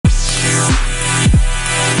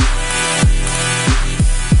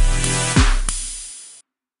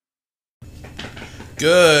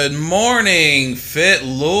Good morning, Fit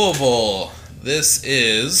Louisville. This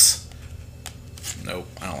is... Nope,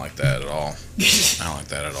 I don't like that at all. I don't like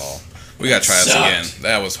that at all. We gotta try this again.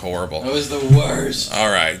 That was horrible. That was the worst. All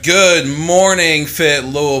right. Good morning, Fit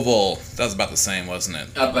Louisville. That was about the same, wasn't it?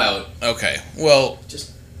 About. Okay. Well,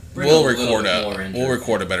 just we'll record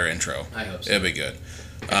a better intro. I hope so. It'll be good.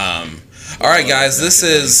 All right, guys. This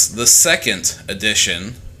is the second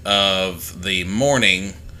edition of the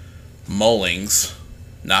morning Mullings,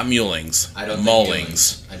 not Mullings. I don't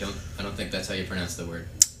Mullings. I don't think that's how you pronounce the word.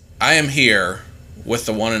 I am here with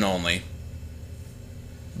the one and only,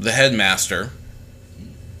 the headmaster,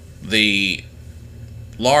 the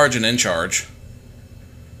large and in charge,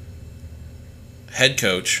 head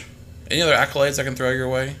coach. Any other accolades I can throw your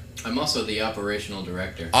way? I'm also the operational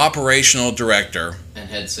director. Operational director.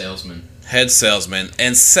 And head salesman. Head salesman.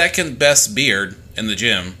 And second best beard in the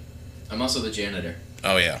gym. I'm also the janitor.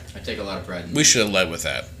 Oh, yeah. I take a lot of pride in that. We should have led with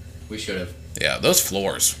that. We should have. Yeah, those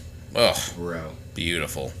floors. Ugh. Bro.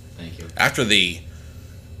 Beautiful. Thank you. After the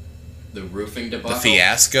roofing debacle. The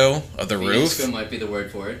fiasco of the roof. Fiasco might be the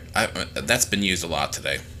word for it. That's been used a lot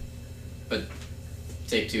today. But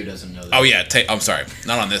Take Two doesn't know that. Oh, yeah. I'm sorry.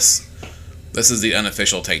 Not on this. This is the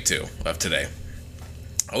unofficial Take Two of today.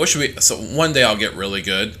 I wish so one day I'll get really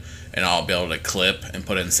good and I'll be able to clip and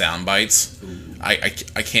put in sound bites. I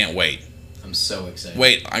can't wait. I'm so excited.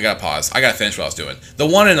 Wait, I gotta pause. I gotta finish what I was doing. The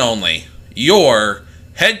one and only, your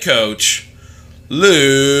head coach,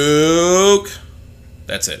 Luke.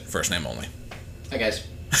 That's it. First name only. Hi, guys.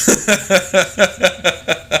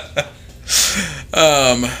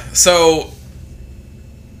 So,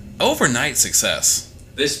 overnight success.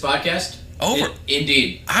 This podcast?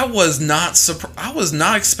 Indeed. I was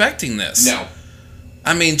not expecting this. No.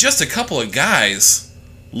 I mean, just a couple of guys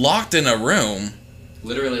locked in a room.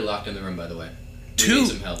 Literally locked in the room, by the way. Two,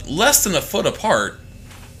 less than a foot apart.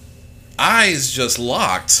 Eyes just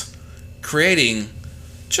locked. Creating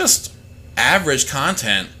just average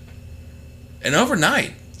content. And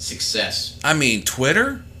overnight. Success. I mean,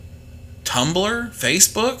 Twitter, Tumblr,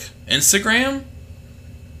 Facebook, Instagram.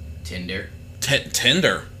 Tinder.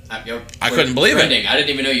 Tinder. I couldn't believe it. I didn't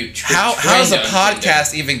even know you. How does a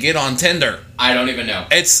podcast even get on Tinder? I don't even know.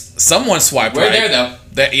 It's someone swiped right. We're there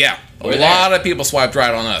though. Yeah, a lot of people swiped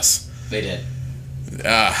right on us. They did.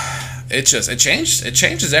 It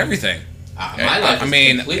changes everything. My life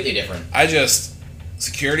is completely different.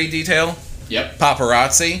 Security detail. Yep.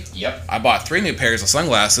 Paparazzi. Yep. I bought 3 new pairs of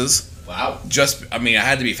sunglasses. Wow. I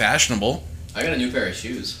had to be fashionable. I got a new pair of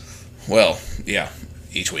shoes. Well, yeah,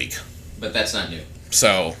 each week. But that's not new.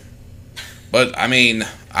 So, but I mean,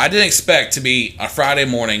 I didn't expect to be a Friday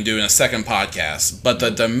morning doing a second podcast, but the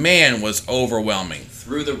demand was overwhelming.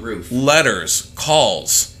 Through the roof. Letters,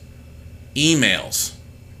 calls, emails,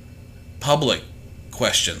 public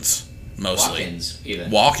questions, mostly. Walk-ins, even.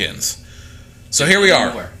 Walk-ins. So here we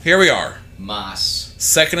are. Here we are. Moss.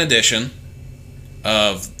 Second edition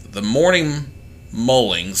of the Morning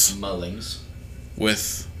Mullings. Mullings.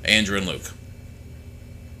 With Andrew and Luke.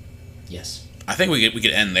 Yes. I think we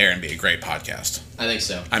could end there and be a great podcast. I think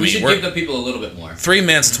so. We should give the people a little bit more. 3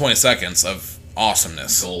 minutes and 20 seconds of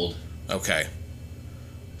awesomeness. Gold. Okay.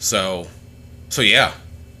 So yeah.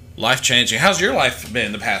 Life changing. How's your life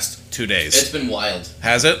been the past 2 days? It's been wild.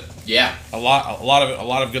 Has it? Yeah. A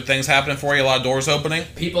lot of good things happening for you. A lot of doors opening.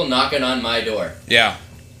 People knocking on my door. Yeah.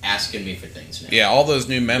 Asking me for things now. Yeah. All those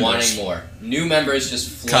new members. Wanting more. New members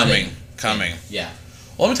just flooding. Coming. Yeah.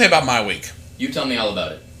 Well, let me tell you about my week. You tell me all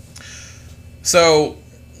about it. So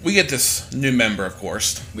we get this new member, of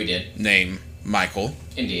course. We did. Named Michael.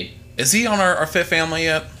 Indeed. Is he on our Fit family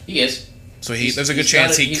yet? He is. So there's a good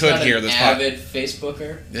chance he could hear this podcast. He's an avid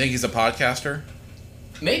Facebooker. You think he's a podcaster?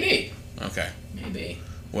 Maybe. Okay. Maybe.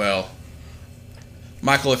 Well,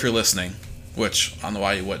 Michael, if you're listening, which I don't know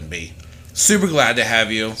why you wouldn't be, super glad to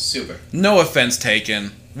have you. Super. No offense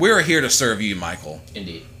taken. We're here to serve you, Michael.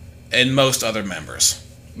 Indeed. And most other members.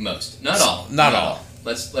 Most. Not all. Not all.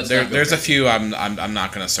 Let's there's a few I'm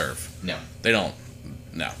not going to serve. No. They don't.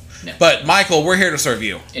 No. But Michael, we're here to serve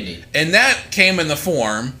you. Indeed. And that came in the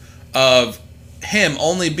form of him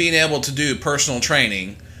only being able to do personal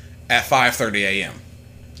training at 5:30 a.m.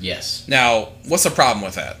 Yes. Now, what's the problem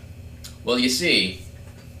with that? Well, you see,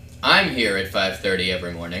 I'm here at 5:30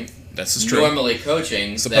 every morning. This is true. Normally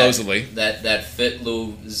coaching supposedly that Fit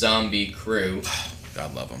Lou zombie crew.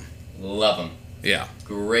 God love them. Love them. Yeah.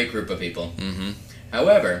 Great group of people. Mm-hmm.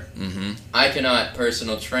 However, I cannot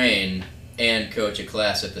personal train and coach a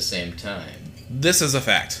class at the same time. This is a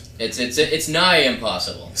fact. It's nigh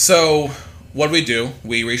impossible. So, what did we do?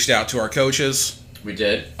 We reached out to our coaches. We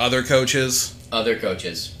did. Other coaches. Other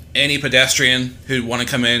coaches. any pedestrian who'd want to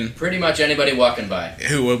come in, Pretty much anybody walking by.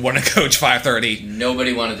 who would want to coach 5:30.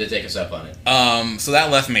 Nobody wanted to take us up on it. So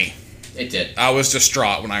that left me. It did. I was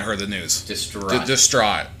distraught when I heard the news. Distraught.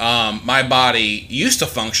 Distraught. My body used to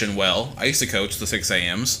function well. I used to coach the 6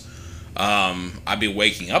 a.m.s. I'd be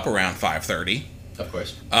waking up around 5:30. Of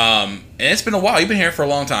course. And it's been a while. You've been here for a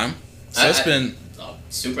long time. So it's been...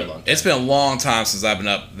 super long time. It's been a long time since I've been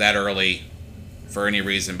up that early for any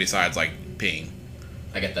reason besides, like, peeing.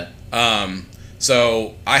 I get that.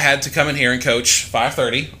 So I had to come in here and coach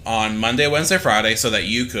 5:30 on Monday, Wednesday, Friday so that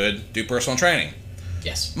you could do personal training.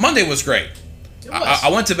 Yes. Monday was great. It was. I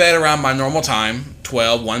went to bed around my normal time,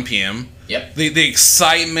 1 p.m. Yep. The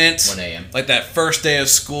excitement. 1 a.m. Like that first day of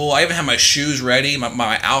school. I even had my shoes ready,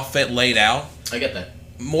 my outfit laid out. I get that.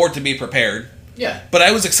 More to be prepared. Yeah. But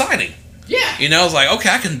it was exciting. Yeah. You know, I was like, okay,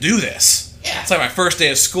 I can do this. Yeah. It's like my first day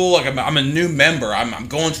of school. Like I'm a new member. I'm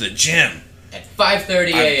going to the gym. At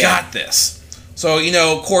 5:30 a.m. I got this. So, you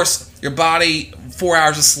know, of course, your body, 4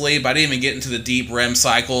 hours of sleep. I didn't even get into the deep REM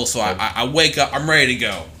cycle. So I wake up. I'm ready to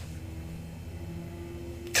go.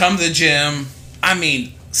 Come to the gym. I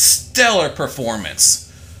mean, stellar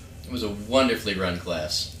performance. It was a wonderfully run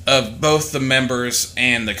class. Of both the members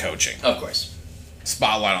and the coaching. Of course.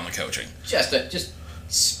 Spotlight on the coaching. Just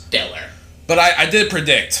stellar. But I did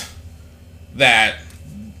predict that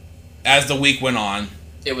as the week went on,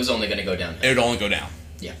 it was only going to go downhill. It would only go down.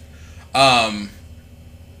 Yeah.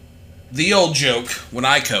 The old joke when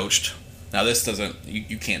I coached, now this doesn't,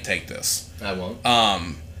 you can't take this. I won't.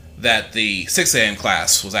 That the 6 a.m.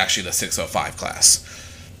 class was actually the 6:05 class.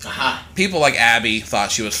 Aha. People like Abby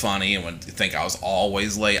thought she was funny and would think I was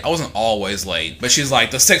always late. I wasn't always late, but she's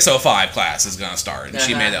like, the 6:05 class is going to start. And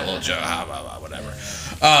she made that little joke, whatever.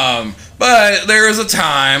 But there was a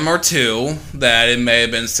time or two that it may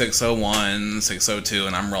have been 6:01, 6:02,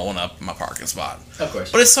 and I'm rolling up my parking spot. Of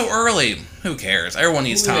course. But it's so early. Who cares? Everyone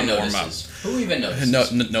needs time to warm up. Who even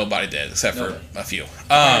notices? Nobody did, except for a few.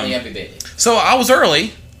 Happy baby. So I was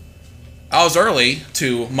early.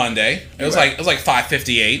 To Monday. It was like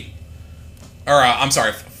 5:58. Or I'm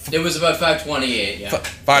sorry. It was about 5:28. Yeah.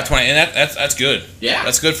 5:20, and that's good. Yeah.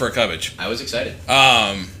 That's good for a coverage. I was excited.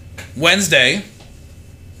 Wednesday,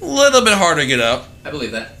 a little bit harder to get up. I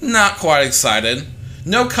believe that. Not quite excited.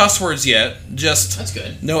 No cuss words yet. Just that's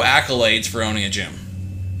good. No accolades for owning a gym.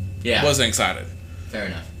 Yeah. Wasn't excited. Fair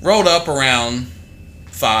enough. Rolled up around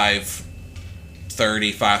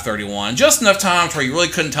 5:30, 5:31. Just enough time where you really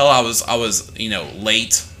couldn't tell I was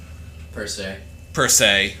late. Per se.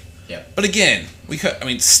 Yep. But again,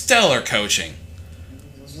 stellar coaching.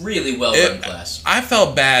 Really well run class. I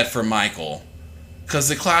felt bad for Michael because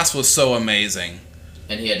the class was so amazing.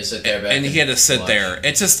 And he had to sit there. And he had to sit there.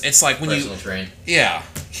 It's like when personal train. Yeah,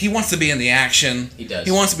 he wants to be in the action. He does.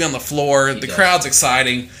 He wants to be on the floor. The crowd's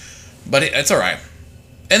exciting, but it's all right.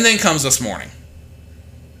 And then comes this morning.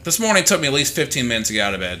 This morning took me at least 15 minutes to get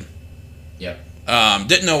out of bed. Yep.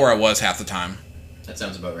 Didn't know where I was half the time. That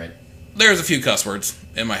sounds about right. There's a few cuss words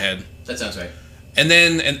in my head. That sounds right. And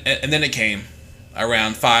then it came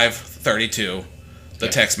around 5:32, the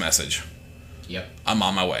text message. Yep. I'm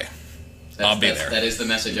on my way. I'll be there. That is the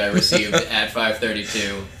message I received at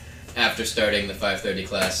 5:32 after starting the 5:30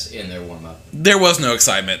 class in their warm-up. There was no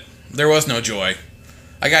excitement. There was no joy.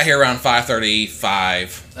 I got here around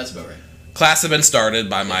 5:35. That's about right. Class had been started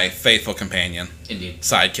by my faithful companion. Indeed.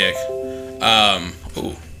 Sidekick.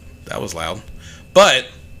 Ooh, that was loud. But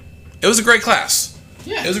it was a great class.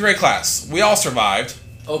 Yeah. It was a great class. We all survived.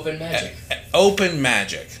 Open magic. Open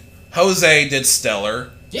magic. Jose did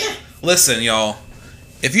stellar. Yeah. Listen, y'all.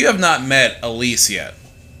 If you have not met Elise yet,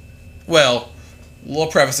 well, we'll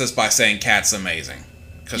preface this by saying Kat's amazing.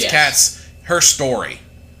 Because Kat's, her story.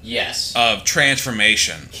 Yes. Of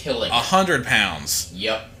transformation. Killing. 100 pounds.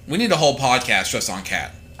 Yep. We need a whole podcast just on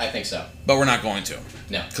Kat. I think so. But we're not going to.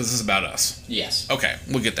 No. Because this is about us. Yes. Okay,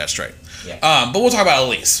 we'll get that straight. Yeah. But we'll talk about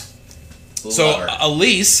Elise. So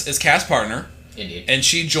Elise is Kat's partner. Indeed. And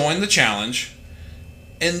she joined the challenge.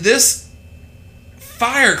 And this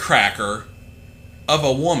firecracker of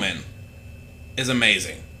a woman is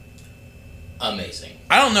amazing. Amazing.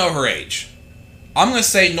 I don't know her age. I'm going to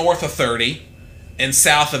say north of 30 and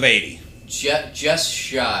south of 80. Just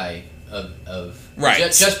shy of right.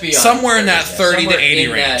 Just beyond. Somewhere in that 30 to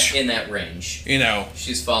 80 range. In that range. You know.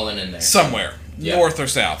 She's fallen in there. Somewhere. Yep. North or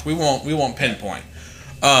south. We won't pinpoint.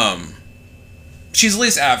 She's at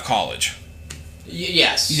least out of college.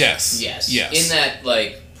 Yes. In that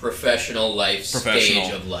professional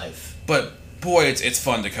stage of life. But boy, it's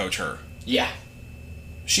fun to coach her. Yeah.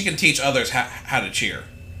 She can teach others how to cheer.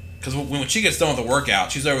 Because when she gets done with the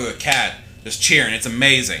workout, she's over with Kat just cheering. It's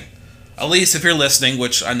amazing. At least if you're listening,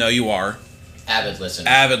 which I know you are. Avid listener.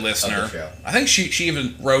 Avid listener. Of the show. I think she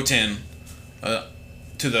even wrote in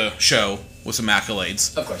to the show with some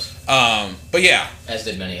accolades. Of course. But yeah. As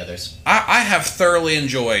did many others. I have thoroughly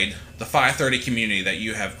enjoyed the 530 community that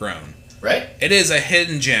you have grown. Right? It is a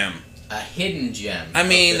hidden gem. A hidden gem. I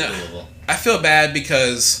mean, I feel bad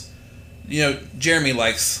because, Jeremy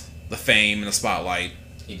likes the fame and the spotlight.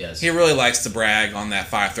 He does. He really likes to brag on that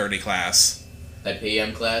 530 class. That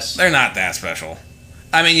PM class? They're not that special.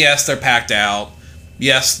 I mean, yes, they're packed out.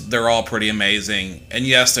 Yes, they're all pretty amazing. And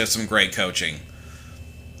yes, there's some great coaching.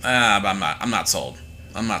 But I'm not sold.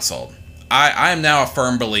 I'm not sold. I am now a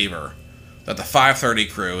firm believer that the 530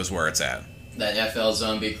 crew is where it's at. That FL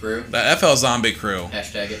Zombie crew? That FL Zombie crew.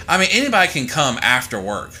 Hashtag it. I mean, anybody can come after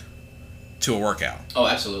work to a workout. Oh,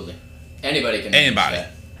 absolutely. Anybody can. Anybody.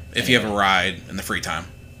 If you have a ride in the free time.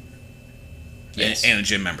 Yes. And a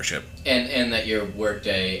gym membership. And that your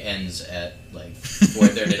workday ends at like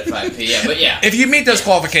 4:30 to 5 p.m. But yeah. If you meet those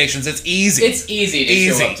qualifications, it's easy. It's easy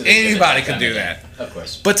to show up to the gym. Anybody can do that. Of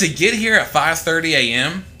course. But to get here at 5:30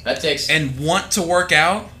 a.m. that takes and want to work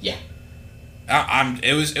out, yeah.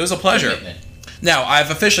 It was a pleasure. Commitment. Now I've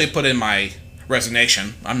officially put in my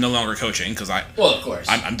resignation. I'm no longer coaching because well, of course,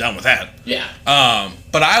 I'm done with that. Yeah.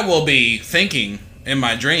 But I will be thinking in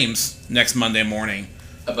my dreams next Monday morning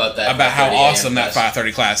about how awesome that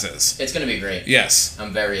 5:30 class is. It's going to be great. Yes.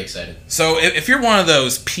 I'm very excited. So if you're one of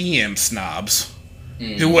those PM snobs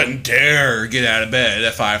who wouldn't dare get out of bed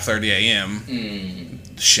at 5:30 a.m.,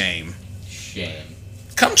 shame.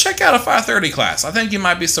 Come check out a 5:30 class. I think you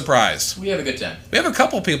might be surprised. We have a good time. We have a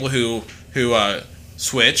couple people who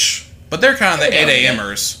switch, but they're kind of the 8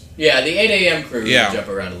 a.m.ers. Yeah, the 8 a.m. crew jump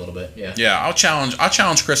around a little bit. Yeah. Yeah, I'll challenge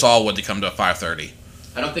Chris Allwood to come to a 5:30.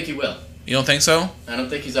 I don't think he will. You don't think so? I don't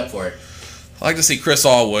think he's up for it. I'd like to see Chris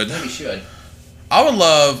Allwood. Maybe he should. I would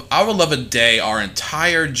love a day our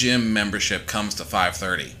entire gym membership comes to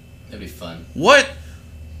 5:30. That'd be fun. What?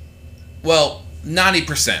 Well,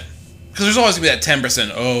 90%. Because there's always going to be that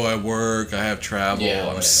 10%. Oh, I work, I have travel,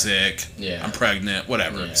 I'm sick, I'm pregnant,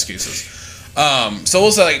 whatever, excuses. So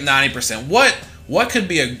we'll say like 90%. What could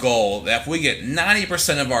be a goal that if we get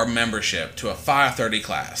 90% of our membership to a 5:30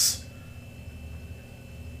 class?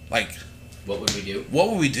 Like, what would we do? What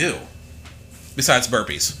would we do? Besides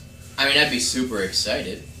burpees. I mean, I'd be super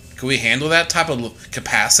excited. Could we handle that type of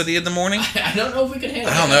capacity in the morning? I don't know if we could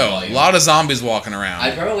handle that. I don't know. Volume. A lot of zombies walking around.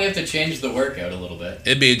 I'd probably have to change the workout a little bit.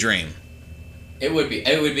 It'd be a dream. It would be.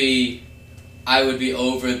 I would be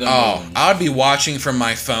over the moon. Oh, I would be watching from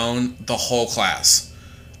my phone the whole class.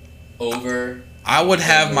 I would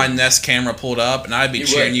have my Nest camera pulled up, and I'd be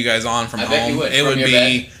cheering you guys on from home. Bet you would. It would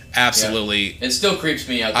be absolutely. Yeah. It still creeps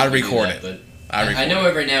me out. I'd record it. But I know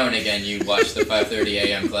every now and again you watch the 5:30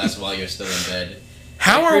 a.m. class while you're still in bed.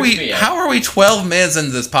 How are we 12 minutes into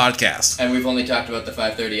this podcast? And we've only talked about the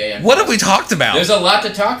 5:30 a.m. What have we talked about? There's a lot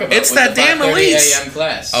to talk about. It's that damn release. 5:30 a.m.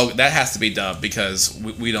 class. Oh, that has to be dubbed because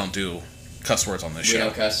we don't do cuss words on this show. We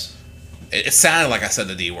don't cuss. It sounded like I said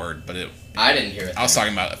the D word, but I didn't hear it. I was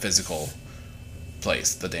talking about a physical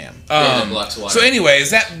place, the dam. That blocks water. So, anyways,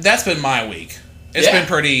 that's been my week. It's been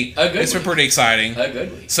pretty. It's been pretty exciting. A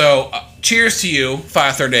good week. So, cheers to you,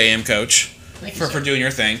 5:30 a.m. coach, Thank you, for doing your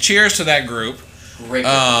thing. Cheers to that group. Great.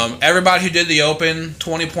 Everybody who did the Open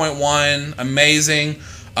 20.1, amazing.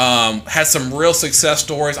 Had some real success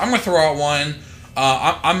stories. I'm gonna throw out one.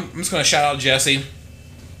 I'm just gonna shout out Jesse.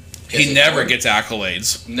 He never gets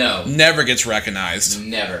accolades. No. Never gets recognized.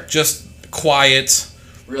 Never. Just quiet.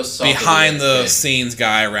 Real salty behind the scenes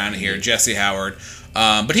guy around here, Jesse Howard.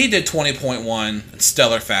 But he did 20.1 in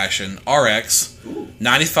stellar fashion. RX,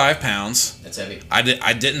 95 pounds. That's heavy.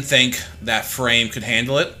 I didn't think that frame could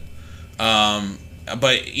handle it.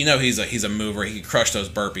 But he's a mover. He could crush those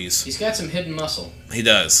burpees. He's got some hidden muscle. He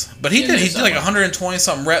does. But he did like 120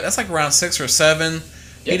 something reps. That's like around 6 or 7. Yep.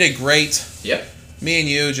 He did great. Yep. Me and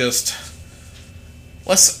you just I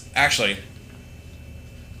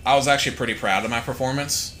was actually pretty proud of my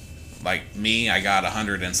performance. Like me, I got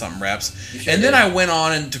 100 and something reps. And then I went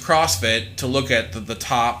on into CrossFit to look at the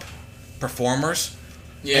top performers.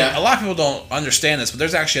 Yeah. And a lot of people don't understand this, but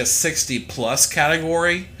there's actually a 60-plus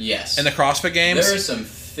category. Yes. In the CrossFit Games. There are some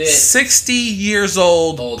fit 60 years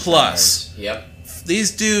old plus. Timers. Yep.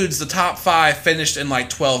 These dudes, the top 5, finished in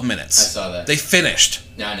like 12 minutes. I saw that. They finished.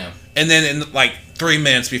 I know. And then in like 3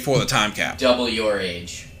 minutes before the time cap. Double your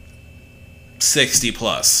age. 60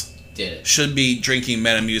 plus. Did it. Should be drinking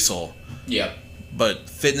Metamucil. Yep. But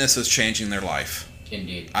fitness is changing their life.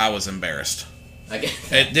 Indeed. I was embarrassed. I get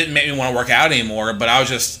that. It didn't make me want to work out anymore, but I was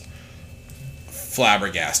just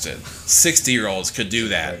flabbergasted. 60-year-olds could do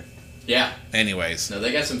that. Yeah. Anyways. No,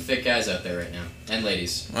 they got some fit guys out there right now. And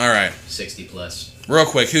ladies. All right. 60 plus. Real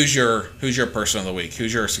quick, who's your person of the week?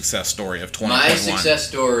 Who's your success story of 2021? My success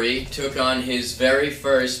story took on his very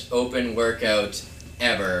first open workout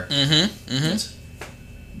ever.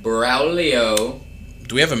 Braulio.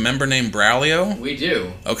 Do we have a member named Braulio? We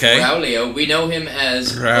do. Okay. Braulio. We know him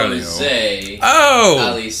as Jose.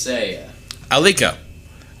 Oh! Alisea. Alika.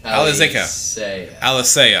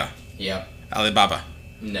 Alisea. Yep. Alibaba.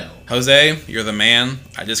 No. Jose, you're the man.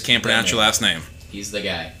 I just can't pronounce your last name. He's the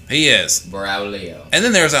guy. He is. Braulio. And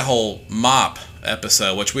then there's that whole mop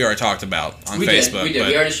episode, which we already talked about on Facebook. We did.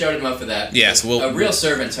 We already showed him up for that. Yes. A real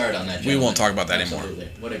servant's heart on that gentleman. We won't talk about that anymore.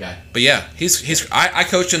 What a guy. But yeah, I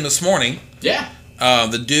coached him this morning. Yeah.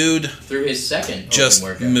 The dude... Through his second just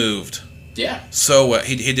open workout. Moved. Yeah. So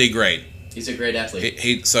he did great. He's a great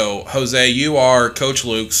athlete. So, Jose, you are Coach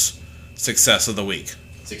Luke's success of the week.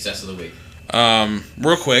 Success of the week.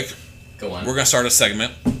 Real quick. Go on. We're going to start a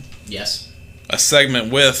segment. Yes. A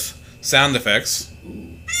segment with sound effects. Ooh.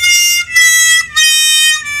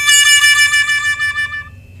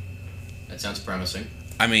 That sounds promising.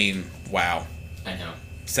 I mean, wow. I know.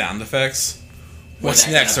 Sound effects? What's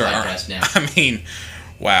next? Kind of now? I mean,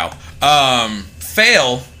 wow.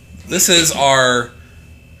 Fail. This is our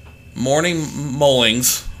morning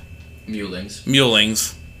Mullings.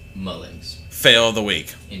 Mullings. Fail of the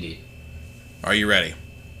week. Indeed. Are you ready?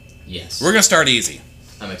 Yes. We're going to start easy.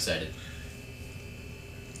 I'm excited.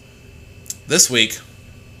 This week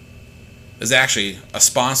is actually a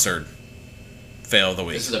sponsored fail of the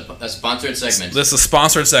week. This is a sponsored segment. This is a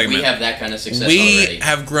sponsored segment. We have that kind of success already. We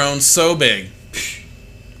have grown so big.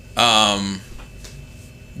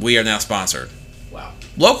 We are now sponsored. Wow.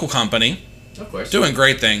 Local company. Of course. Doing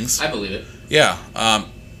great things. I believe it. Yeah.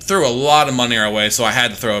 Threw a lot of money our way, so I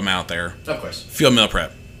had to throw them out there. Of course. Fuel Meal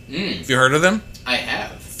Prep. Have you heard of them? I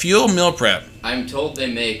have. Fuel Meal Prep. I'm told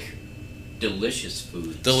they make delicious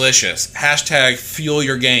foods. Delicious. Hashtag fuel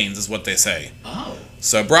your gains is what they say. Oh.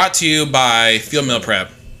 So brought to you by Fuel Meal Prep.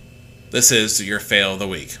 This is your fail of the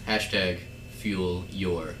week. Hashtag fuel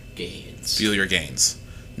your gains. Fuel your gains.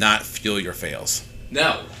 Not fuel your fails.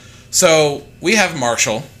 No. So we have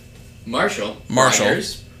Marshall.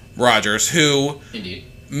 Rogers, who indeed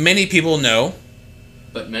many people know.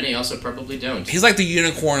 But many also probably don't. He's like the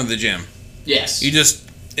unicorn of the gym. Yes.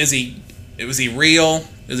 Was he real?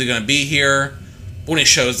 Is he going to be here? When he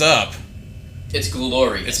shows up, it's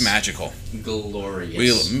glorious. It's magical.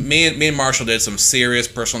 Glorious. Me and Marshall did some serious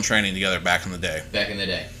personal training together back in the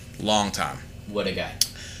day. Long time. What a guy.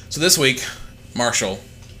 So this week, Marshall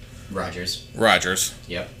Rogers.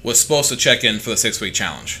 Yep. Was supposed to check in for the 6-week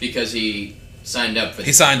challenge. Because he signed up for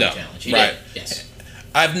the challenge. He right. did. Yes.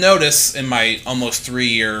 I've noticed in my almost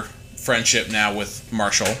 3-year friendship now with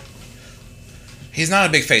Marshall, he's not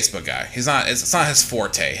a big Facebook guy. It's not his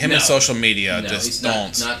forte. Him and social media just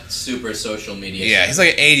don't. Not super social media. Yeah, he's like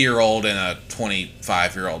an 80-year-old in a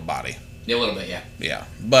 25-year-old body. Yeah, a little bit, yeah. Yeah,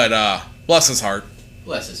 but bless his heart.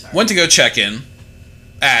 Went to go check in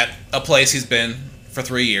at a place he's been for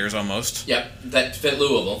 3 years almost. Yep, that Fit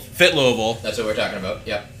Louisville. That's what we're talking about.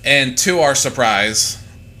 Yep. And to our surprise,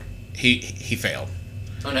 he failed.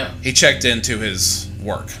 Oh no. He checked into his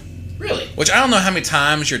work. Really? Which I don't know how many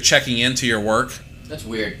times you're checking into your work. That's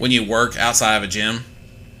weird. When you work outside of a gym.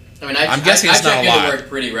 I mean, I'm guessing it's not a lot. I check into work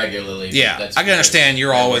pretty regularly. Yeah, I can understand.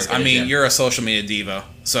 You're always. I mean, you're a social media diva,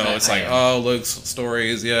 so it's like, oh, Luke's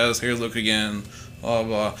stories. Yes, here's Luke again. Blah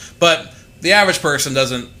blah. But the average person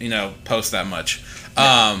doesn't, post that much.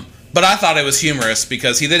 No. But I thought it was humorous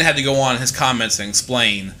because he then had to go on his comments and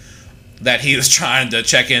explain that he was trying to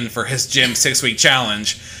check in for his gym 6-week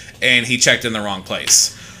challenge, and he checked in the wrong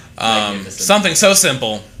place. Something so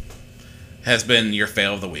simple has been your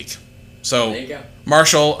fail of the week. So, there you go.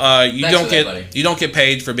 Marshall, you don't get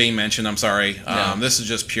paid for being mentioned. I'm sorry. No. This is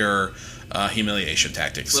just pure humiliation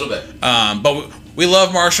tactics. A little bit. But we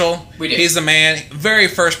love Marshall. We do. He's the man. Very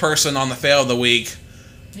first person on the fail of the week.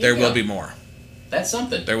 There will be more. That's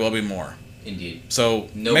something. There will be more. Indeed. So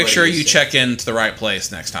make sure you check into the right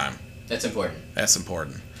place next time. That's important.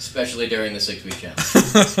 Especially during the 6-week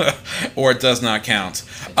challenge. Or it does not count.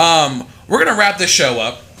 We're going to wrap this show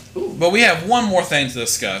up. Ooh. But we have one more thing to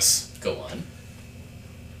discuss. Go on.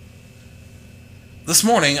 This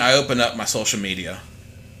morning, I opened up my social media.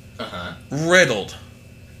 Uh-huh. Riddled.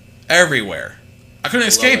 Everywhere. I couldn't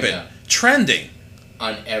escape it. Trending.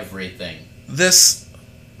 On everything. This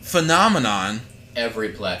phenomenon. Every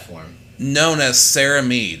platform. Known as Sarah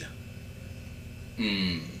Mead.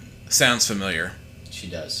 Hmm. Sounds familiar. She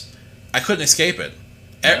does. I couldn't escape it.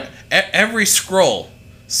 Yeah. Every scroll.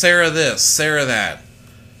 Sarah this, Sarah that.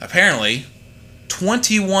 Apparently,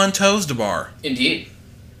 21 toes to bar. Indeed.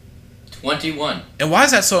 21. And why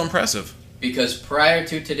is that so impressive? Because prior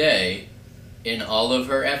to today, in all of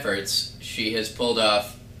her efforts, she has pulled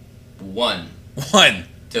off one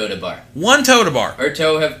toe to bar. One toe to bar. Her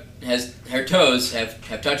toes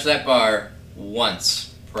have touched that bar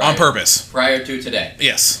once. On purpose. Prior to today.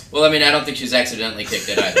 Yes. Well, I mean, I don't think she's accidentally kicked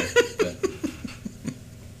it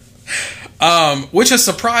either. Which is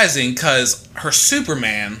surprising because her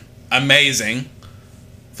Superman, amazing.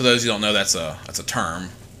 For those who don't know, that's a term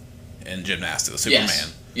in gymnastics. Superman.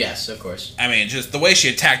 Yes, of course. I mean, just the way she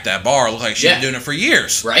attacked that bar looked like she'd been doing it for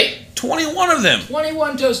years. Right? 21 of them.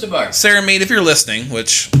 21 toes to bar. Sarah Mead, if you're listening,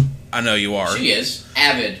 which I know you are. She is.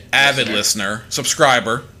 Avid listener.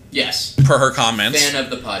 Subscriber. Yes. Per her comments. Fan of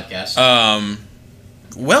the podcast.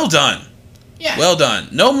 Well done. Yeah. Well done.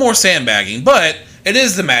 No more sandbagging, but it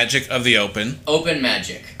is the magic of the open. Open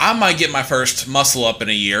magic. I might get my first muscle up in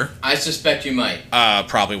a year. I suspect you might.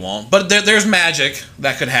 Probably won't. But there's magic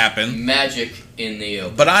that could happen. Magic in the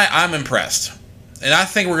open. But I'm impressed. And I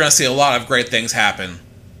think we're going to see a lot of great things happen.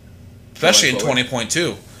 Especially in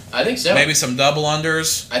 20.2. I think so. Maybe some double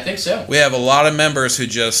unders. I think so. We have a lot of members who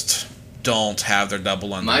just don't have their double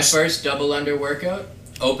unders. My first double under workout,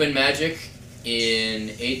 open magic, in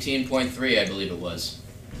 18.3, I believe it was.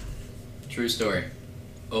 True story.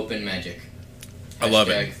 Open magic. I love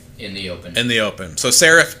it. In the open. In the open. So,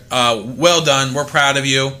 Sarah, well done. We're proud of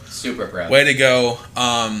you. Super proud. Way to go.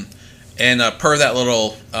 And per that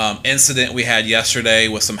little incident we had yesterday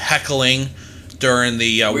with some heckling during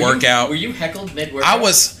the workout. Were you heckled mid-workout? I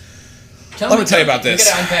was. Let me tell you about this.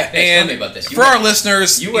 You gotta unpack this. And tell me about this. For our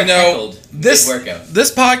listeners, you were heckled mid-workout.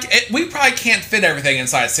 This podcast, we probably can't fit everything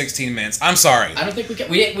inside 16 minutes. I'm sorry. I don't think we can.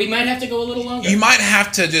 We might have to go a little longer. You might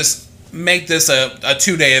have to just make this a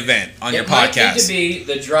 2-day event on your podcast. It might need to be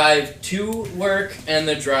the drive to work and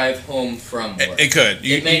the drive home from work. It could.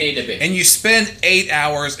 It may need to be. And you spend 8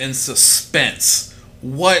 hours in suspense.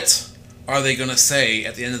 What are they going to say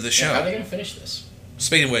at the end of the show? How are they going to finish this?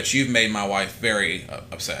 Speaking of which, you've made my wife very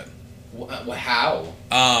upset. How?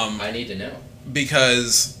 I need to know.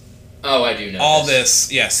 Because... Oh, I do know all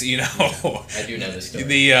this. Yes, you know. I do know this story.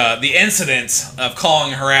 The incident of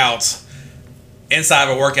calling her out inside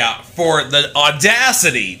of a workout for the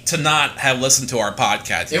audacity to not have listened to our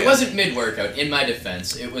podcast yet. It wasn't mid-workout, in my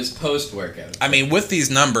defense. It was post-workout. I mean, with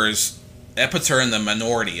these numbers, that puts her in the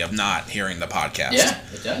minority of not hearing the podcast. Yeah,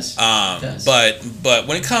 it does. But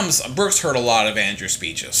when it comes... Brooke's heard a lot of Andrew's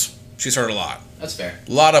speeches. She's heard a lot. That's fair.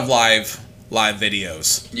 A lot of live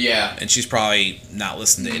videos. Yeah. And she's probably not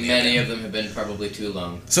listened to any Many of them have been probably too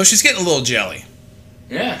long. So she's getting a little jelly.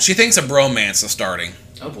 Yeah. She thinks a bromance is starting.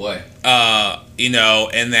 Oh, boy.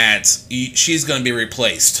 And that she's going to be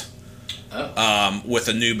replaced with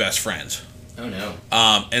a new best friend. Oh, no.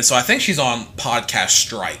 And so I think she's on podcast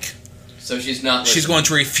strike. So she's not listening. She's going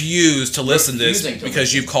to refuse to listen to this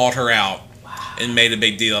because you've called her out and made a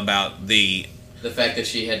big deal about the fact that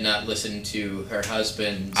she had not listened to her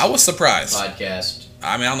husband's I was surprised. podcast.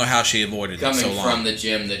 I mean, I don't know how she avoided it so long. Coming from the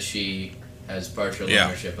gym that she has partial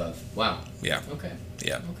ownership of. Wow. Yeah. Okay.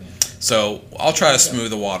 Yeah. Okay. So I'll try to smooth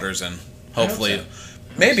the waters and hopefully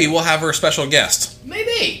maybe we'll have her a special guest.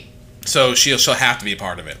 Maybe. So she'll have to be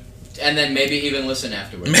part of it. And then maybe even listen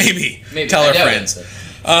afterwards. Maybe. Tell her friends.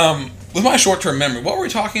 With my short-term memory, what were we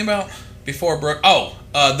talking about before Brooke? Oh,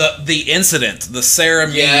 the incident, the Sarah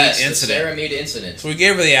Mead incident. The Sarah Mead incident. So we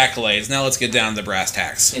gave her the accolades. Now let's get down to brass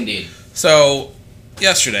tacks. Indeed. So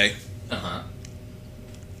yesterday,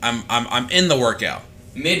 I'm in the workout.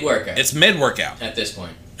 Mid-workout. It's mid-workout. At this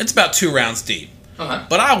point. It's about 2 rounds deep.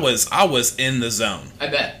 But I was in the zone. I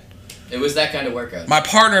bet. It was that kind of workout. My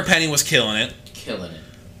partner Penny was killing it. Killing it.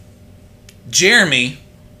 Jeremy,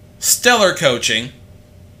 stellar coaching.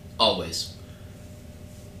 Always.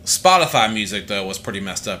 Spotify music, though, was pretty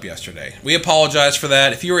messed up yesterday. We apologize for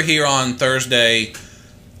that. If you were here on Thursday,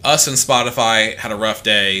 us and Spotify had a rough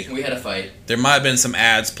day. We had a fight. There might have been some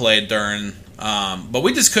ads played during, but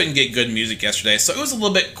we just couldn't get good music yesterday, so it was a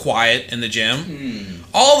little bit quiet in the gym.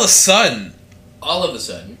 All of a sudden,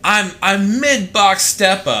 I'm mid-box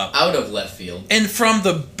step up. Out of left field. And from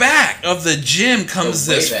the back of the gym comes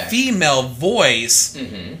this female voice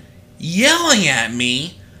yelling at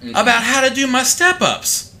me about how to do my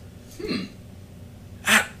step-ups.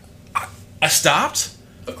 I stopped.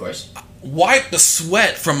 Of course. Wiped the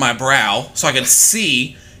sweat from my brow so I could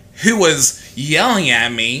see who was yelling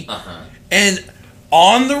at me. And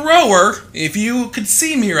on the rower, if you could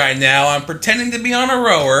see me right now, I'm pretending to be on a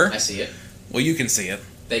rower. I see it. Well, you can see it.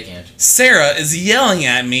 They can't. Sarah is yelling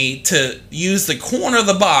at me to use the corner of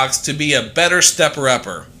the box to be a better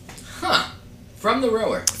stepper-upper. From the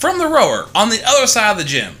rower. From the rower, on the other side of the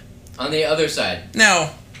gym. On the other side.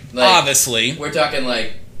 Now, Like, obviously, we're talking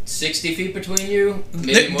like 60 feet between you?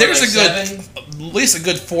 Maybe more there's like a good, 7? at least a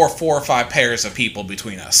good four or five pairs of people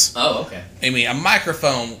between us. Oh, okay. I mean, a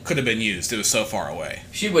microphone could have been used. It was so far away.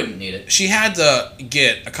 She wouldn't need it. She had to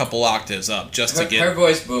get a couple octaves up just to get... Her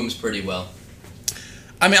voice booms pretty well.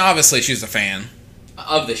 I mean, obviously, she's a fan.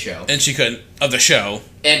 Of the show. And she couldn't... Of the show.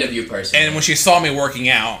 And of you personally. And when she saw me working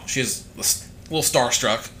out, she's a little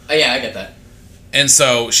starstruck. Oh, yeah, I get that. And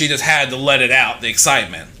so she just had to let it out, the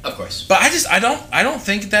excitement. Of course. But I don't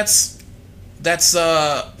think that's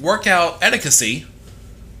workout etiquette.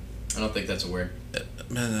 I don't think that's a word.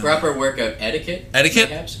 Proper workout etiquette?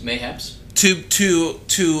 Etiquette? Mayhaps.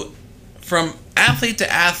 To from athlete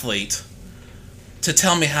to athlete to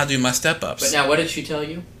tell me how to do my step-ups. But now, what did she tell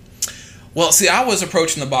you? Well, see, I was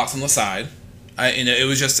approaching the box on the side. It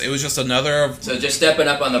was just another. So just stepping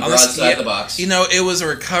up on the broad side of the box. It was a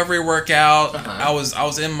recovery workout. Uh-huh. I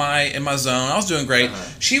was in my zone. I was doing great.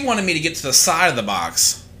 Uh-huh. She wanted me to get to the side of the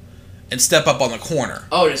box and step up on the corner.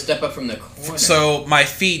 Oh, to step up from the corner. So my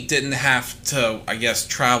feet didn't have to, I guess,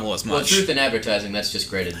 travel as much. Well, truth in advertising, that's just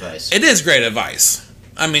great advice. It is great advice.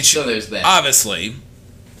 I mean, so there's that. Obviously,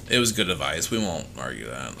 it was good advice. We won't argue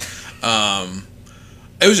that.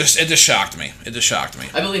 It just shocked me. It just shocked me.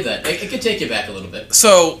 I believe that. It could take you back a little bit.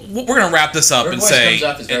 So we're gonna wrap this up Her and voice say comes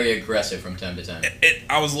off as very aggressive from time to time.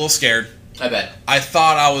 I was a little scared. I bet. I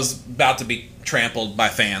thought I was about to be trampled by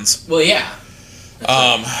fans. Well, yeah. That's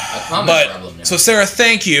a common problem now. So Sarah,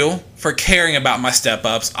 thank you for caring about my step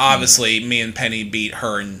ups. Obviously, me and Penny beat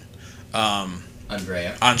her and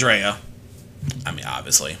Andrea. I mean,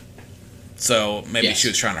 obviously. So maybe Yes. she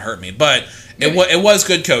was trying to hurt me, but it was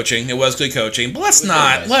good coaching. It was good coaching. But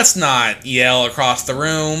let's not yell across the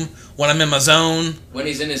room when I'm in my zone. When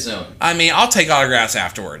he's in his zone. I mean, I'll take autographs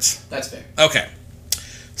afterwards. That's fair. Okay.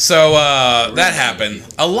 So that happened.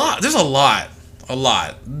 A lot. There's a lot.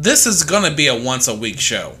 This is gonna be a once a week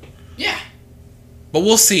show. Yeah. But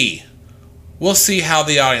we'll see. We'll see how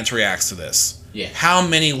the audience reacts to this. Yeah. How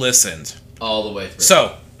many listened. All the way through.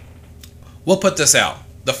 So, we'll put this out.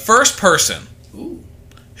 The first person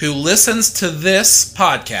who listens to this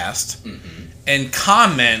podcast and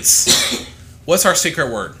comments, what's our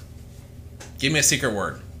secret word? Give me a secret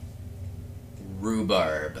word.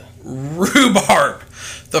 Rhubarb.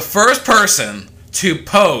 The first person to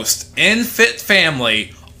post in Fit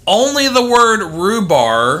Family only the word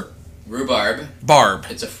rhubarb. Barb.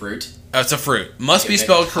 It's a fruit. It's a fruit. Must be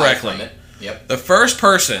spelled correctly. Yep. The first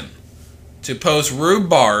person to post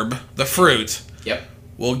rhubarb, the fruit,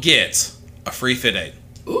 will get a free Fit Aid.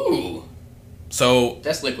 Ooh. So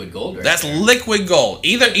that's liquid gold, right? That's there. liquid gold.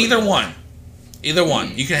 Either one. Either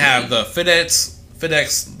one. You can have the Fit Aid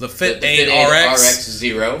RX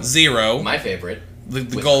Zero. My favorite. The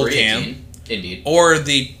gold creatine, can. Indeed. Or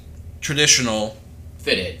the traditional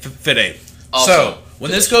Fit Aid. Fit Aid. Also, so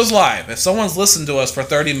when this goes live, if someone's listened to us for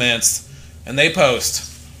 30 minutes and they post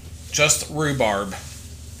just rhubarb,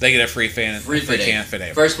 they get a free can Fit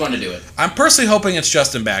Aid. First one to do it. I'm personally hoping it's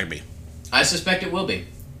Justin Bagby. I suspect it will be.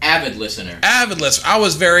 Avid listener. I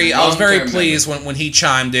was very pleased when he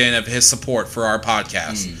chimed in of his support for our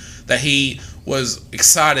podcast. That he was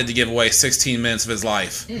excited to give away 16 minutes of his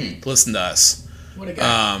life to listen to us. What a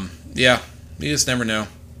guy. Yeah, you just never know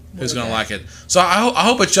who's going to like it. So I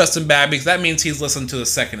hope it's Justin Bagby, because that means he's listened to the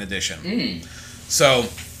second edition. So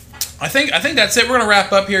I think that's it. We're going to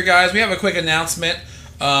wrap up here, guys. We have a quick announcement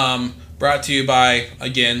brought to you by,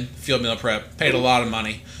 again, Field Meal Prep. Paid a lot of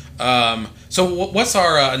money. So what's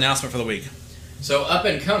our announcement for the week? So up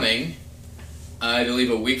and coming, I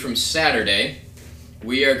believe a week from Saturday,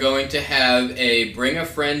 we are going to have a Bring a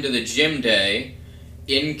Friend to the Gym Day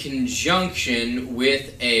in conjunction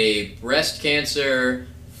with a breast cancer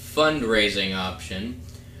fundraising option.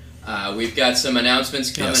 We've got some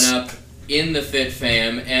announcements coming up in the Fit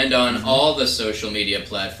Fam and on all the social media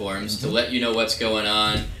platforms to let you know what's going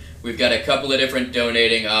on. We've got a couple of different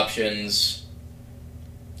donating options.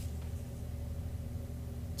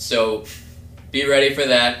 So be ready for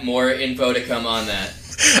that. More info to come on that.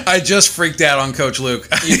 I just freaked out on Coach Luke.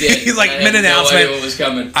 You did. He's like, mid-announcement. No idea what was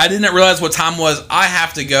coming. I didn't realize what time was. I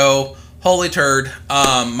have to go. Holy turd.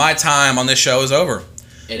 My time on this show is over.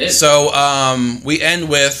 It is. So we end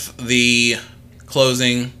with the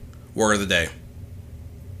closing word of the day.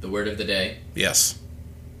 The word of the day. Yes.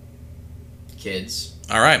 Kids.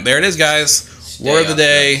 All right. There it is, guys. Stay word of the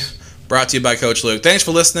day drugs. brought to you by Coach Luke. Thanks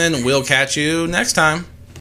for listening. We'll catch you next time.